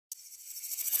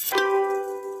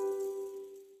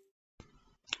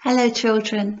Hello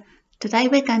children, today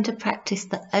we're going to practice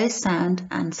the O sound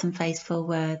and some phraseful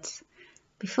words.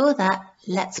 Before that,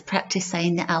 let's practice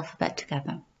saying the alphabet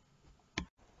together.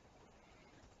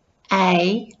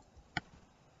 A,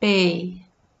 B,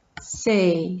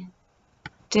 C,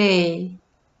 D,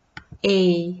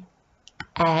 E,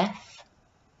 F,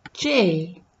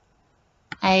 G,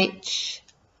 H,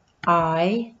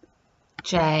 I,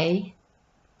 J,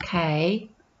 K,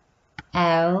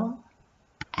 L,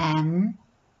 M,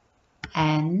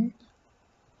 N,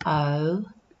 O,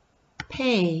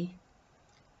 P,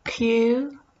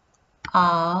 Q,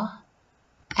 R,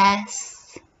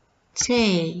 S,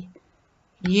 T,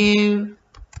 U,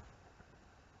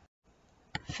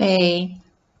 V,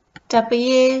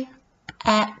 W,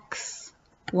 X,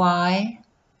 Y,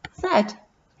 Z.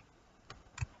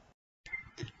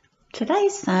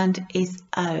 Today's sound is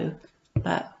O,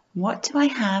 but what do I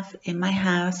have in my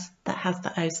house that has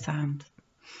the O sound?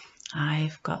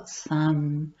 I've got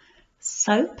some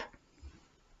soap,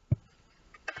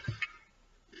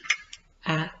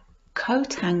 a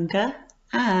coat hanger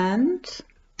and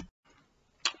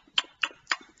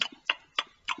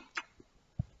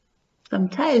some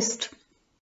toast.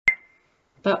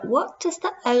 But what does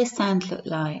the O sound look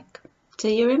like? Do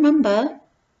you remember?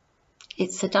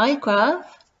 It's a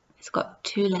digraph. It's got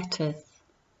two letters.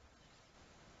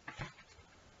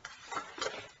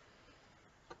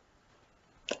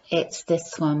 It's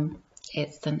this one.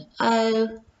 It's an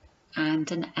O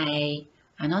and an A,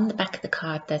 and on the back of the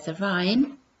card there's a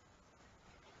rhyme.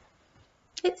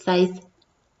 It says,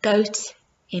 goat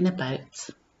in a boat.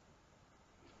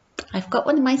 I've got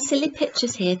one of my silly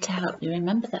pictures here to help you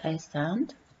remember the O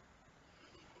sound.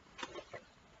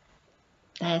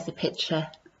 There's a picture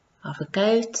of a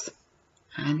goat,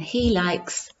 and he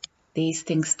likes these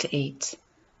things to eat,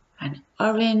 an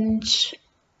orange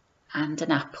and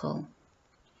an apple.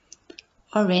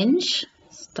 Orange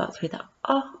starts with a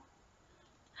O,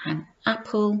 and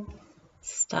apple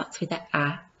starts with a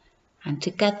A, and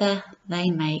together they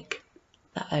make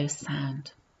the O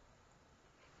sound.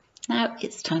 Now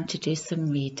it's time to do some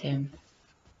reading.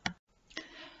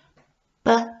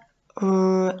 Branch,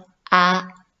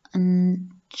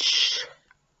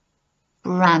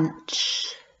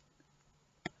 branch.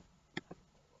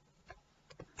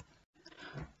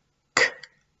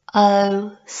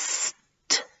 Coast,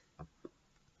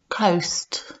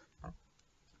 coast.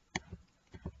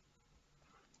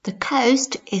 The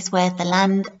coast is where the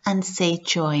land and sea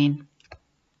join.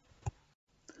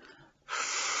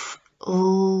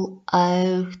 Float,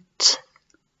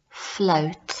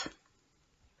 float.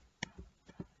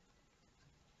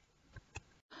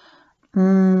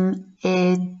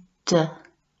 Mid,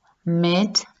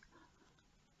 mid.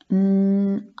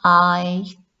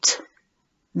 Night,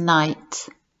 night,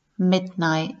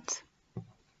 midnight.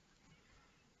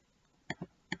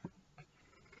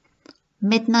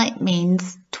 Midnight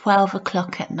means 12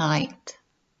 o'clock at night.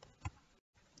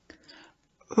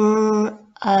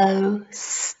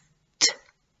 Roast,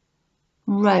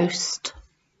 roast.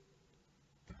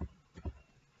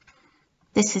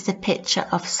 This is a picture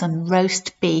of some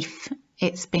roast beef.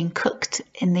 It's been cooked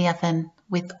in the oven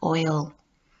with oil.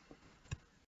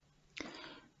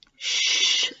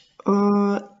 Shrink,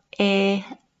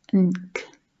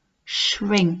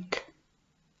 shrink.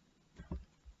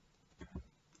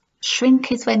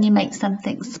 Shrink is when you make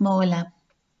something smaller.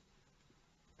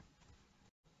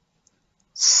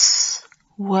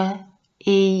 Sweep,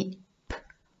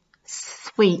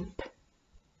 sweep.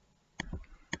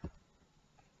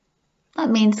 That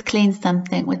means clean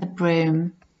something with a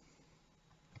broom.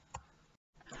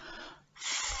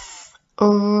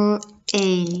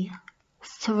 Three,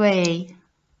 three.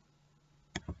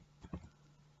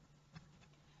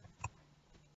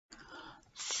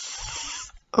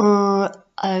 Throat,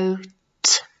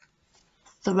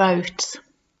 throat.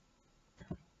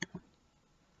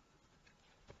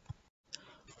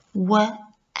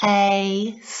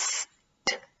 Waist,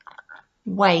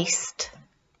 waist.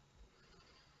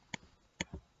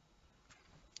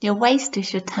 Your waist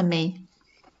is your tummy.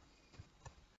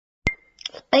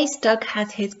 Space Dog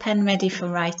has his pen ready for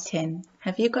writing.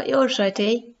 Have you got yours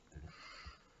ready?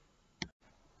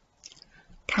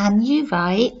 Can you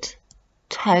write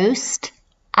toast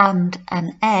and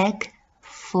an egg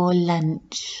for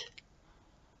lunch?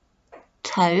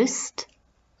 Toast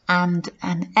and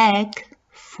an egg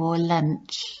for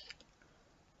lunch.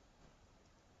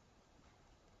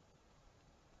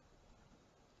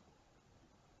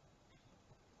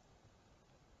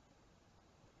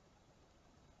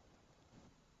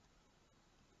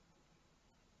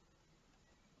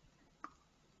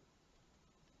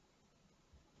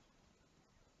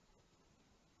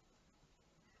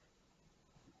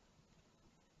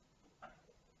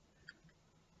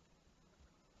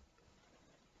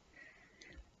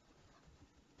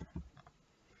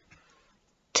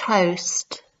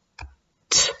 toast,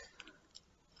 t,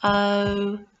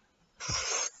 o,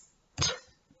 st,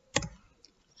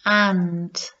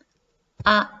 and,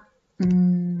 an,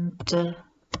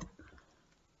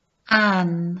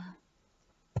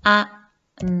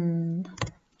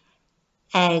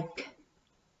 egg,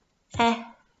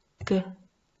 egg,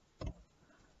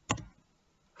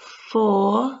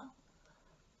 for,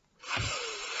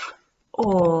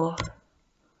 or,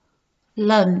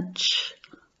 lunch,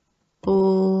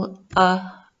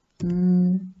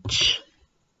 lunch,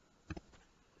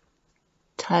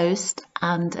 toast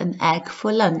and an egg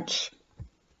for lunch.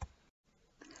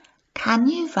 Can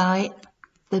you write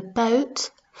the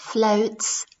boat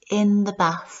floats in the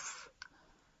bath?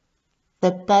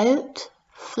 The boat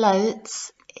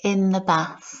floats in the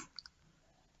bath.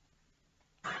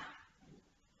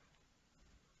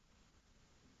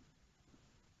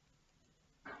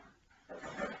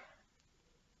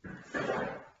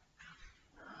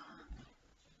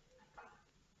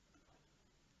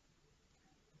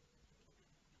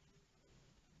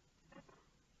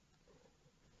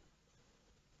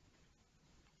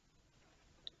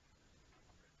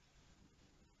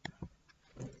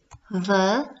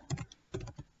 The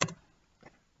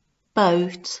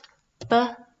boat,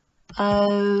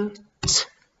 boat,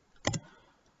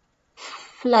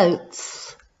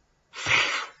 floats,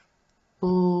 float,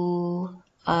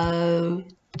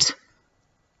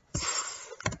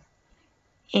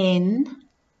 in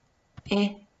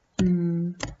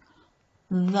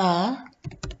the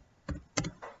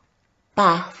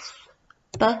bath,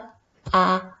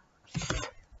 bath.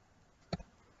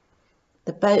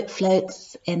 The boat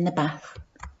floats in the bath.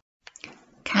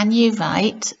 Can you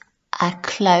write a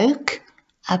cloak,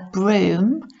 a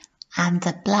broom and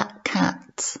a black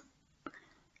cat?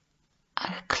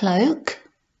 A cloak,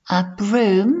 a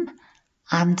broom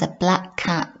and a black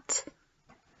cat.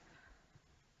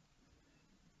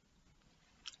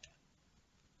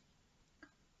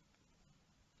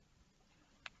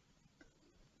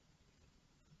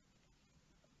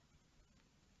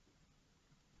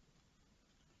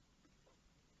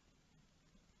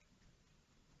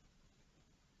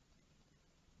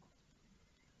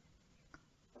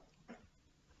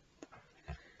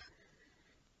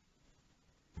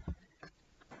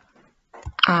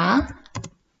 A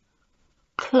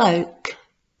cloak,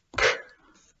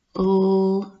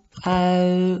 oak.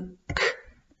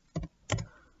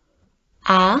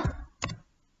 A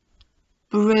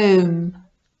broom,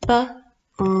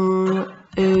 broom.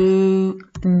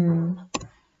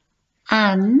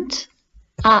 And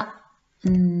a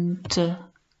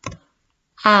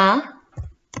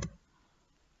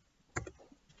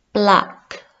black,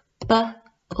 black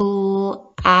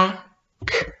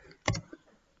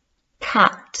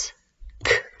cat,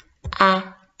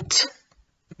 cat.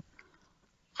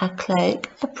 A cloak,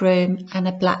 a broom and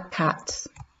a black cat.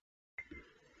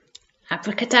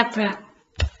 Abracadabra.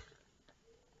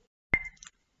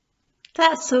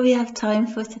 That's all we have time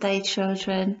for today,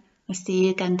 children. We'll see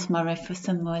you again tomorrow for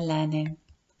some more learning.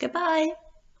 Goodbye.